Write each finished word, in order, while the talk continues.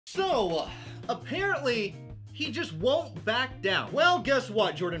So, apparently, he just won't back down. Well, guess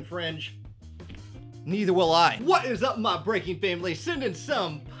what, Jordan Fringe? Neither will I. What is up, my breaking family? Sending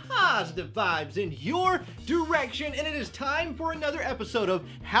some positive vibes in your direction, and it is time for another episode of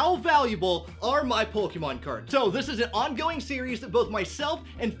How Valuable Are My Pokemon Cards? So this is an ongoing series that both myself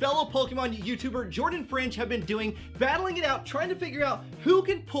and fellow Pokemon YouTuber Jordan Fringe have been doing, battling it out, trying to figure out who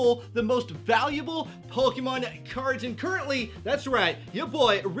can pull the most valuable Pokemon cards. And currently, that's right, your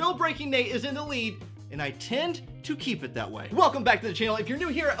boy RealBreakingNate is in the lead, and I tend to keep it that way. Welcome back to the channel. If you're new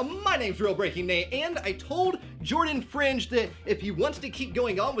here, my name's RealBreakingNate, and I told Jordan Fringe that if he wants to keep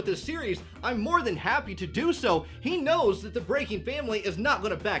going on with this series, I'm more than happy to do so. He knows that the Breaking family is not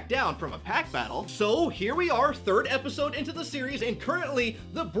gonna back down from a pack battle. So here we are, third episode into the series, and currently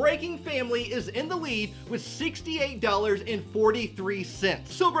the Breaking family is in the lead with $68.43.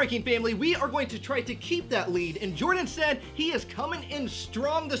 So Breaking family, we are going to try to keep that lead, and Jordan said he is coming in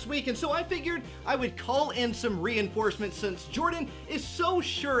strong this week, and so I figured I would call in some reinforcements since Jordan is so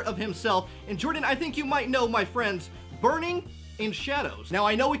sure of himself. And Jordan, I think you might know my friends, Burning and Shadows. Now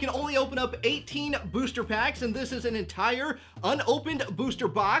I know we can only open up 18 booster packs, and this is an entire unopened booster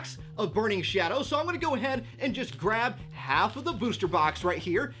box of Burning Shadows. So I'm gonna go ahead and just grab half of the booster box right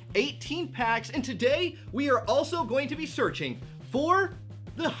here, 18 packs. And today we are also going to be searching for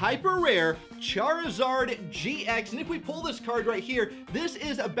the Hyper Rare Charizard GX. And if we pull this card right here, this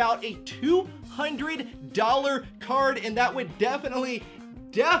is about a $200 card, and that would definitely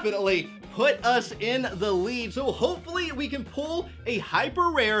put us in the lead. So hopefully we can pull a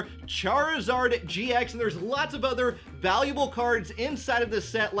Hyper Rare Charizard GX, and there's lots of other valuable cards inside of this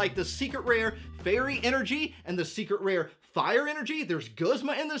set, like the Secret Rare Fairy Energy and the Secret Rare Fire Energy. There's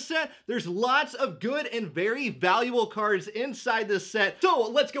Guzma in this set. There's lots of good and very valuable cards inside this set. So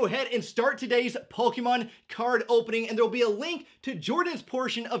let's go ahead and start today's Pokemon card opening, and there'll be a link to Jordan's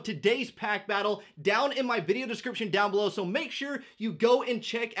portion of today's pack battle down in my video description down below, so make sure you go and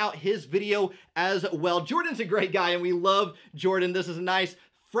check out his video as well. Jordan's a great guy, and we love Jordan. This is a nice,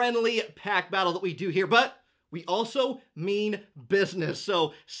 friendly pack battle that we do here, but we also mean business.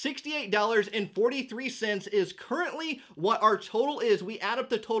 So $68.43 is currently what our total is. We add up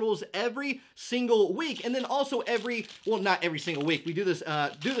the totals every single week, and then also well, not every single week. We do this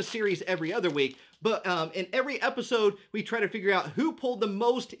series every other week, but in every episode, we try to figure out who pulled the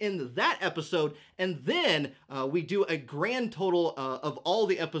most in that episode, and then we do a grand total of all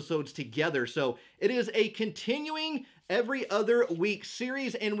the episodes together. So it is a continuing every other week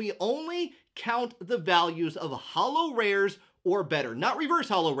series, and we only count the values of holo rares or better. Not reverse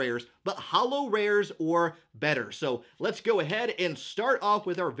holo rares, but holo rares or better. So let's go ahead and start off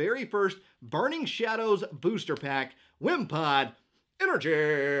with our very first Burning Shadows booster pack. Wimpod,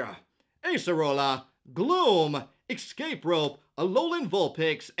 Energy, Acerola, Gloom, Escape Rope, Alolan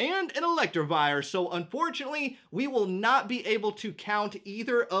Vulpix, and an Electivire. So unfortunately, we will not be able to count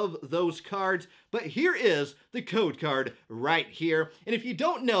either of those cards, but here is the code card right here. And if you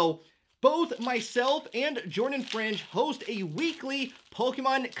don't know, both myself and Jordan Fringe host a weekly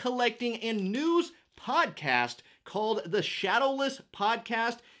Pokemon collecting and news podcast called the Shadowless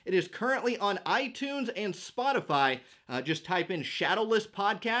Podcast. It is currently on iTunes and Spotify. Just type in Shadowless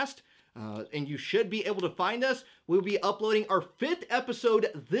Podcast, and you should be able to find us. We'll be uploading our 5th episode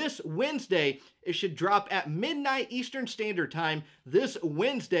this Wednesday. It should drop at midnight Eastern Standard Time this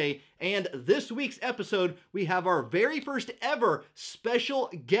Wednesday. And this week's episode, we have our very first ever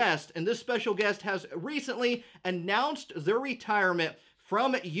special guest. And this special guest has recently announced their retirement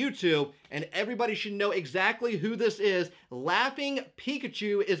from YouTube, and everybody should know exactly who this is. Laughing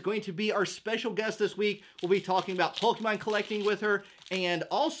Pikachu is going to be our special guest this week. We'll be talking about Pokemon collecting with her, and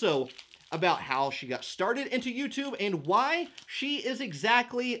also about how she got started into YouTube and why she is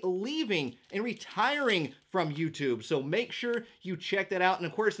exactly leaving and retiring from YouTube. So make sure you check that out. And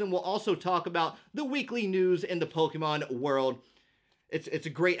of course, then we'll also talk about the weekly news in the Pokemon world. It's a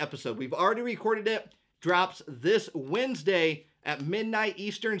great episode. We've already recorded it. Drops this Wednesday at midnight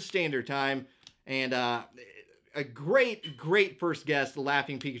Eastern Standard Time. And a great first guest,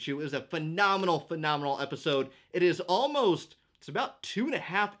 Laughing Pikachu. It was a phenomenal episode. It's about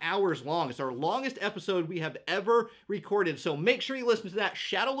 2.5 hours long. It's our longest episode we have ever recorded. So make sure you listen to that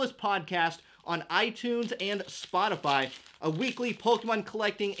Shadowless Podcast on iTunes and Spotify, a weekly Pokemon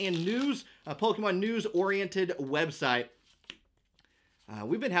collecting and news, Pokemon news-oriented website.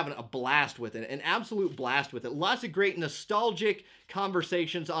 We've been having a blast with it, an absolute blast with it. Lots of great nostalgic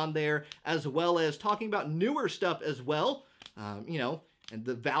conversations on there, as well as talking about newer stuff as well. You know, and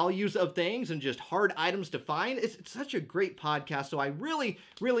the values of things and just hard items to find. It's such a great podcast, so I really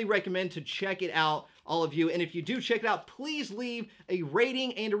recommend to check it out all of you. And if you do check it out, please leave a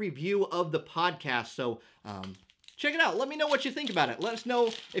rating and a review of the podcast. So, check it out. Let me know what you think about it. Let us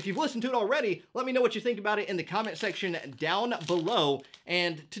know if you've listened to it already. Let me know what you think about it in the comment section down below.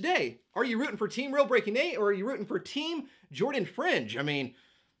 And today, are you rooting for Team RealBreakingNate or are you rooting for Team Jordan Fringe? I mean,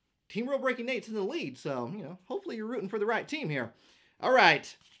 Team RealBreakingNate's in the lead, so, you know, hopefully you're rooting for the right team here. All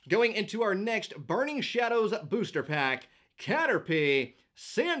right, going into our next Burning Shadows booster pack. Caterpie,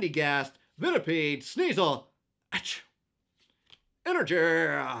 Sandygast, Venipede, Sneasel, Energy,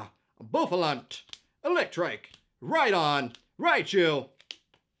 Bouffalant, Electrike, Rhydon, Raichu,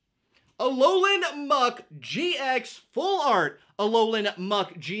 Alolan Muck GX Full Art. Alolan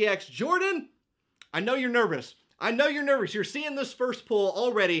Muck GX. Jordan, I know you're nervous. I know you're nervous. You're seeing this first pull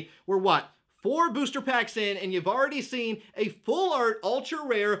already. We're what? 4 booster packs in, and you've already seen a Full Art Ultra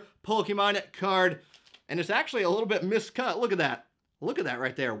Rare Pokemon card. And it's actually a little bit miscut. Look at that. Look at that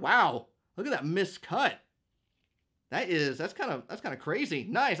right there. Wow. Look at that miscut. That's kind of crazy.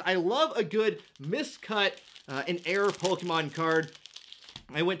 Nice. I love a good miscut and error Pokemon card.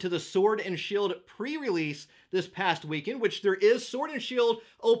 I went to the Sword and Shield pre-release this past weekend, which there is Sword and Shield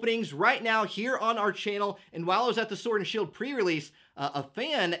openings right now here on our channel. And while I was at the Sword and Shield pre-release, a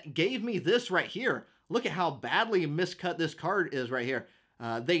fan gave me this right here. Look at how badly miscut this card is right here.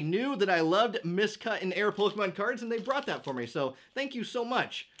 They knew that I loved miscut and error Pokemon cards, and they brought that for me. So thank you so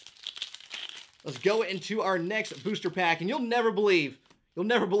much. Let's go into our next booster pack, and you'll never believe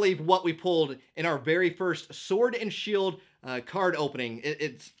what we pulled in our very first Sword and Shield card opening.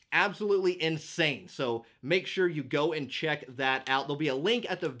 It's absolutely insane. So make sure you go and check that out. There'll be a link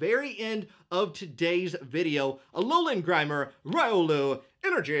at the very end of today's video. Alolan Grimer, Riolu,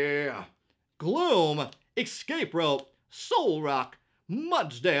 Energy, Gloom, Escape Rope, Solrock,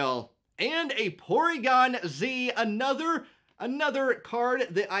 Mudsdale, and a Porygon Z, another card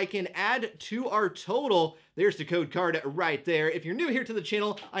that I can add to our total. There's the code card right there. If you're new here to the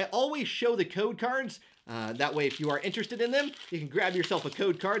channel, I always show the code cards. That way, if you are interested in them, you can grab yourself a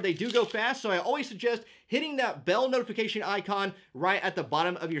code card. They do go fast, so I always suggest hitting that bell notification icon right at the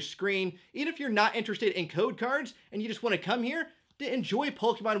bottom of your screen. Even if you're not interested in code cards and you just want to come here to enjoy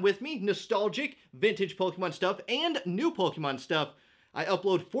Pokemon with me, nostalgic, vintage Pokemon stuff, and new Pokemon stuff, I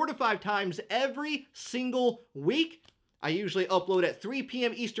upload 4 to 5 times every single week. I usually upload at 3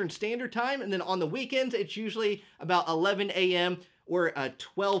 p.m. Eastern Standard Time, and then on the weekends, it's usually about 11 a.m. or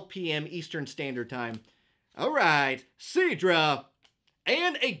 12 p.m. Eastern Standard Time. All right, Seadra,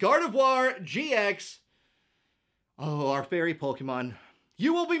 and a Gardevoir GX. Oh, our fairy Pokemon.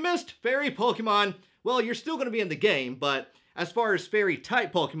 You will be missed, fairy Pokemon. Well, you're still going to be in the game, but as far as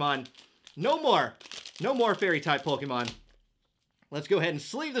fairy-type Pokemon, no more fairy-type Pokemon. Let's go ahead and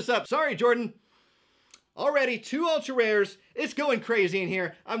sleeve this up. Sorry, Jordan. Already 2 Ultra Rares. It's going crazy in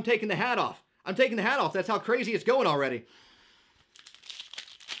here. I'm taking the hat off. I'm taking the hat off. That's how crazy it's going already.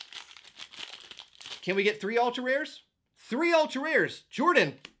 Can we get 3 Ultra Rares? 3 Ultra Rares.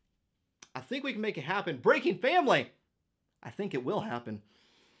 Jordan, I think we can make it happen. Breaking Family. I think it will happen.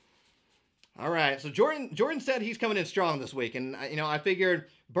 All right, so Jordan said he's coming in strong this week, and you know, I figured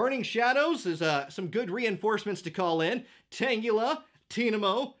Burning Shadows is some good reinforcements to call in. Tangela,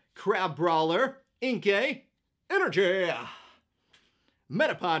 Tinamo, Crabrawler, Inkay, Energy,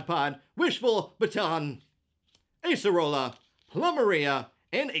 Metapod, Wishful Baton, Acerola, Plumeria,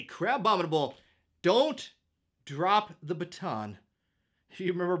 and a Crabominable. Don't drop the baton. If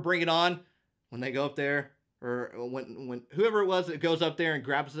you remember Bring It On, when they go up there, or when whoever it was that goes up there and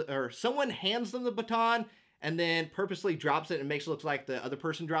grabs it, or someone hands them the baton and then purposely drops it and makes it look like the other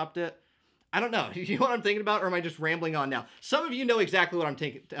person dropped it. I don't know. You know what I'm thinking about, or am I just rambling on now? Some of you know exactly what I'm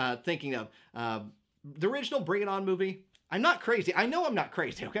thinking of. The original Bring It On movie. I'm not crazy. I know I'm not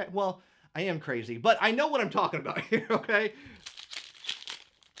crazy, okay? Well, I am crazy, but I know what I'm talking about here, okay?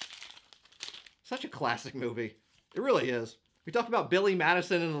 Such a classic movie. It really is. We talked about Billy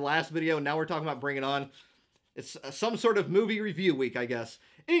Madison in the last video, and now we're talking about Bring It On. It's some sort of movie review week, I guess.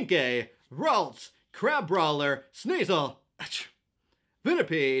 Inkay, Ralts, Crabrawler, Sneasel,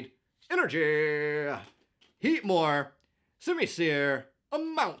 Venipede, Energy, Heatmore, Simisear, a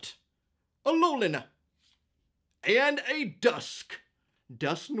Mount, Alolan, and a Dusk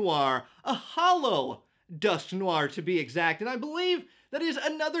Noir, a hollow Dusk Noir to be exact, and I believe that is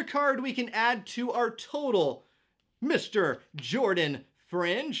another card we can add to our total, Mr. Jordan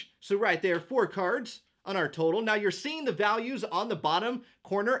Fringe. So right there, 4 cards on our total. Now you're seeing the values on the bottom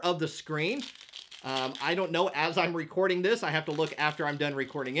corner of the screen. I don't know as I'm recording this. I have to look after I'm done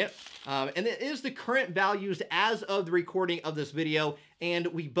recording it. And it is the current values as of the recording of this video. And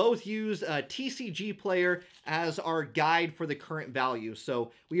we both use TCG Player as our guide for the current values.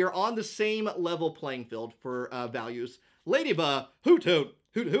 So we are on the same level playing field for values. Ladybug, hoot hoot,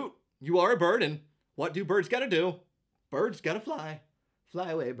 hoot hoot. You are a bird, and what do birds gotta do? Birds gotta fly.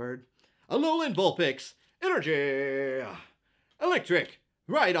 Fly away, bird. Alolan Vulpix, energy. Electric,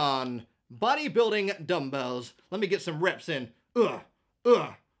 right on. Bodybuilding dumbbells. Let me get some reps in. Do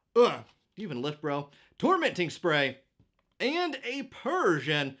you even lift, bro? Tormenting spray. And a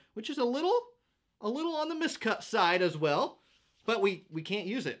Persian, which is a little on the miscut side as well. But we can't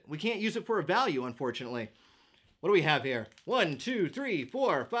use it. We can't use it for a value, unfortunately. What do we have here? 1, 2, 3,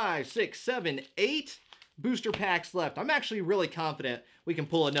 4, 5, 6, 7, 8 booster packs left. I'm actually really confident we can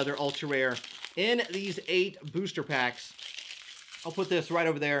pull another ultra rare in these 8 booster packs. I'll put this right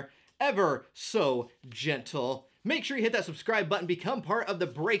over there. Ever so gentle. Make sure you hit that subscribe button. Become part of the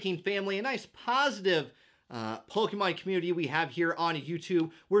Breaking family. A nice positive Pokemon community we have here on YouTube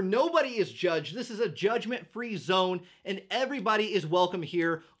where nobody is judged. This is a judgment-free zone and everybody is welcome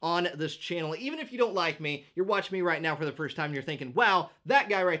here on this channel. Even if you don't like me, you're watching me right now for the first time and you're thinking, wow, that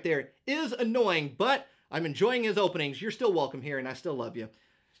guy right there is annoying, but I'm enjoying his openings. You're still welcome here and I still love you.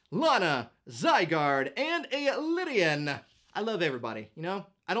 Lana, Zygarde, and a Lydian. I love everybody, you know?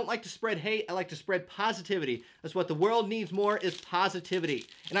 I don't like to spread hate. I like to spread positivity. That's what the world needs more is positivity.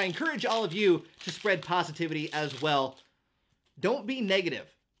 And I encourage all of you to spread positivity as well. Don't be negative.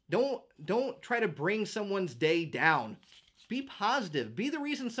 Don't try to bring someone's day down. Be positive. Be the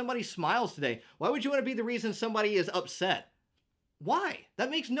reason somebody smiles today. Why would you want to be the reason somebody is upset? Why?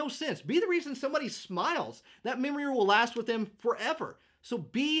 That makes no sense. Be the reason somebody smiles. That memory will last with them forever. So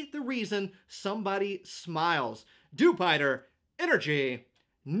be the reason somebody smiles. Dewpider, energy.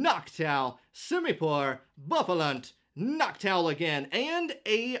 Noctowl, Simipour, Buffalant, Noctowl again, and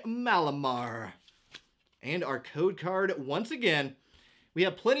a Malamar. And our code card once again. We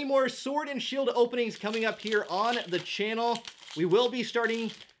have plenty more Sword and Shield openings coming up here on the channel. We will be starting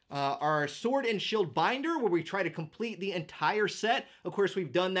our Sword and Shield binder where we try to complete the entire set. Of course,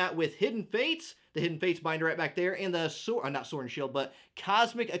 we've done that with Hidden Fates, the Hidden Fates binder right back there, and the not Sword and Shield, but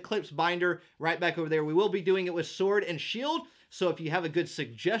Cosmic Eclipse binder right back over there. We will be doing it with Sword and Shield. So if you have a good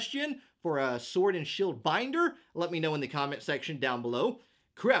suggestion for a Sword and Shield binder, let me know in the comment section down below.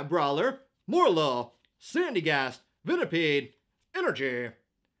 Crab Brawler, Morlaw, Sandygast, Venipede, Energy,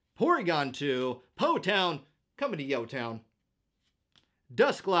 Porygon 2, Po-Town, coming to Yo-Town,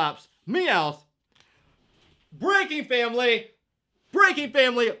 Dusclops, Meowth, Breaking Family,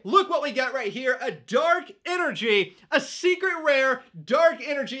 look what we got right here, a Dark Energy, a secret rare Dark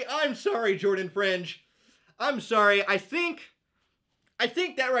Energy. I'm sorry, Jordan Fringe. I'm sorry, I think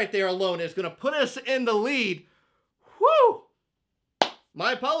that right there alone is going to put us in the lead. Whew!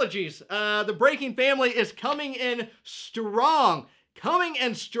 My apologies. The Breaking family is coming in strong. Coming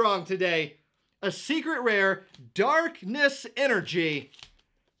in strong today. A secret rare, Darkness Energy.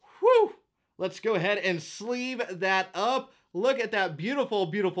 Whew! Let's go ahead and sleeve that up. Look at that beautiful,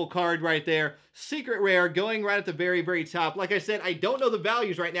 beautiful card right there. Secret rare going right at the very, very top. Like I said, I don't know the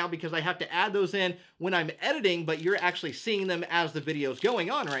values right now because I have to add those in when I'm editing, but you're actually seeing them as the video's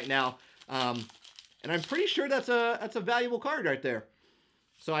going on right now. And I'm pretty sure that's a valuable card right there.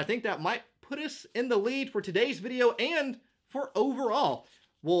 So I think that might put us in the lead for today's video and for overall.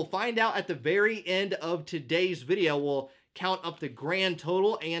 We'll find out at the very end of today's video. We'll count up the grand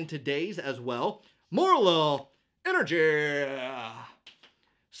total and today's as well. Morlaw, Energy,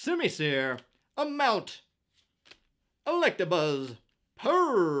 Simisear, Amount, Electabuzz,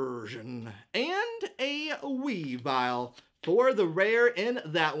 Persian, and a Weavile for the rare in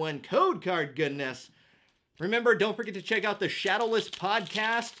that one. Code card goodness. Remember, don't forget to check out the Shadowless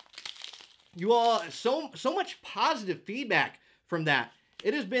podcast. You all, so much positive feedback from that.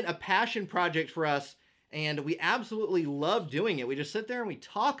 It has been a passion project for us, and we absolutely love doing it. We just sit there and we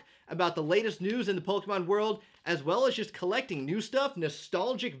talk about the latest news in the Pokemon world, as well as just collecting new stuff,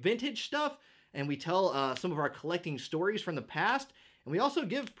 nostalgic vintage stuff, and we tell some of our collecting stories from the past, and we also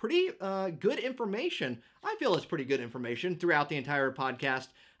give pretty good information. I feel it's pretty good information throughout the entire podcast.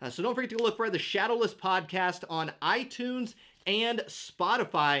 So don't forget to look for the Shadowless podcast on iTunes and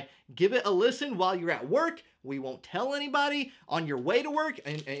Spotify. Give it a listen while you're at work. We won't tell anybody on your way to work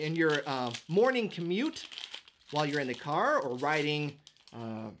and in your morning commute while you're in the car or riding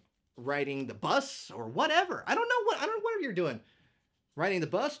the bus or whatever. I don't know what you're doing. Riding the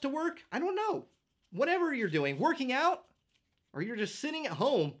bus to work? I don't know. Whatever you're doing, working out, or you're just sitting at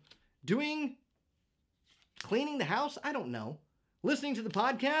home cleaning the house? I don't know. listening to the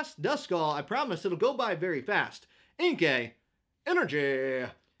podcast, Duskull, I promise it'll go by very fast. Inkay, Energy,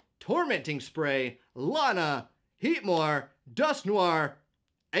 Tormenting Spray, Lana, Heatmore, Dust Noir,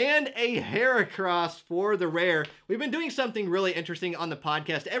 and a Heracross for the rare. We've been doing something really interesting on the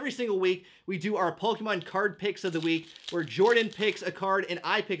podcast. Every single week, we do our Pokemon card picks of the week, where Jordan picks a card and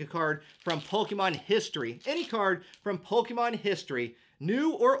I pick a card from Pokemon history. Any card from Pokemon history,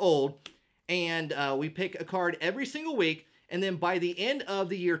 new or old, and we pick a card every single week. And then by the end of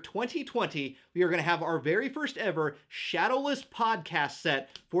the year 2020, we are going to have our very first ever Shadowless podcast set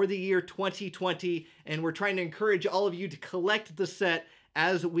for the year 2020. And we're trying to encourage all of you to collect the set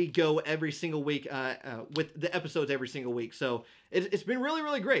as we go every single week with the episodes every single week. So it's been really,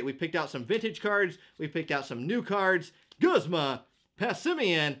 really great. We picked out some vintage cards. We picked out some new cards. Guzma,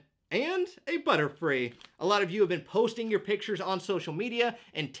 Passimian, and a Butterfree. A lot of you have been posting your pictures on social media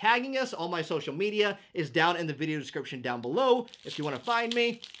and tagging us. All my social media is down in the video description down below if you want to find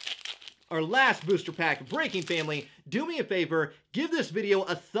me. Our last booster pack, Breaking Family, do me a favor, give this video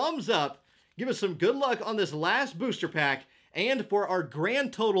a thumbs up, give us some good luck on this last booster pack, and for our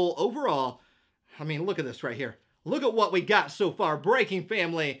grand total overall, I mean, look at this right here. Look at what we got so far, Breaking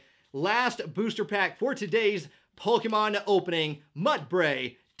Family. Last booster pack for today's Pokemon opening,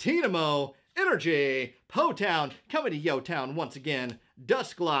 Mudbray, Tynamo, Energy, Potown, coming to Yo-Town once again,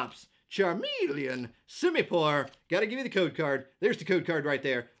 Dusclops, Charmeleon, Simipour, gotta give you the code card, there's the code card right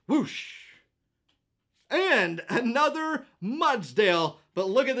there, whoosh, and another Mudsdale,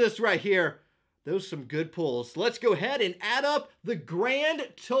 but look at this right here, those are some good pulls. Let's go ahead and add up the grand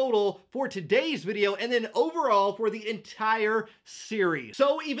total for today's video and then overall for the entire series.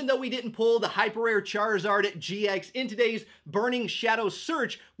 So even though we didn't pull the Hyper Rare Charizard GX in today's Burning Shadow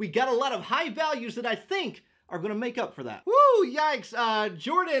search, we got a lot of high values that I think are going to make up for that. Woo, yikes.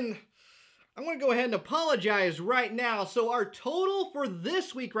 Jordan, I'm going to go ahead and apologize right now. So our total for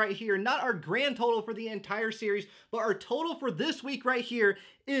this week right here, not our grand total for the entire series, but our total for this week right here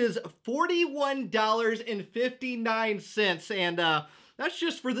is $41.59. And that's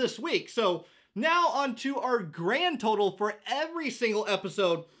just for this week. So now on to our grand total for every single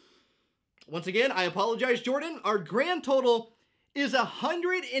episode. Once again, I apologize, Jordan. Our grand total is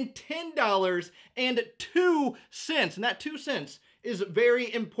 $110.02. And that 2 cents is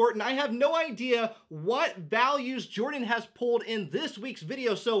very important. I have no idea what values Jordan has pulled in this week's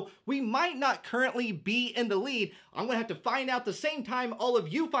video, so we might not currently be in the lead. I'm gonna have to find out the same time all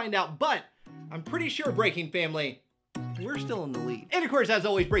of you find out, but I'm pretty sure, Breaking Family, we're still in the lead. And of course, as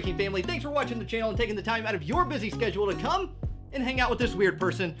always, Breaking Family, thanks for watching the channel and taking the time out of your busy schedule to come and hang out with this weird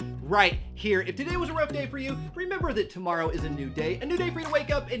person right here. If today was a rough day for you, remember that tomorrow is a new day for you to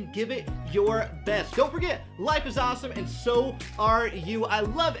wake up and give it your best. Don't forget, life is awesome and so are you. I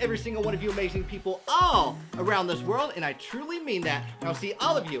love every single one of you amazing people all around this world, and I truly mean that. And I'll see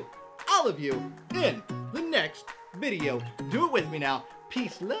all of you in the next video. Do it with me now.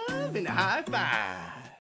 Peace, love, and high five.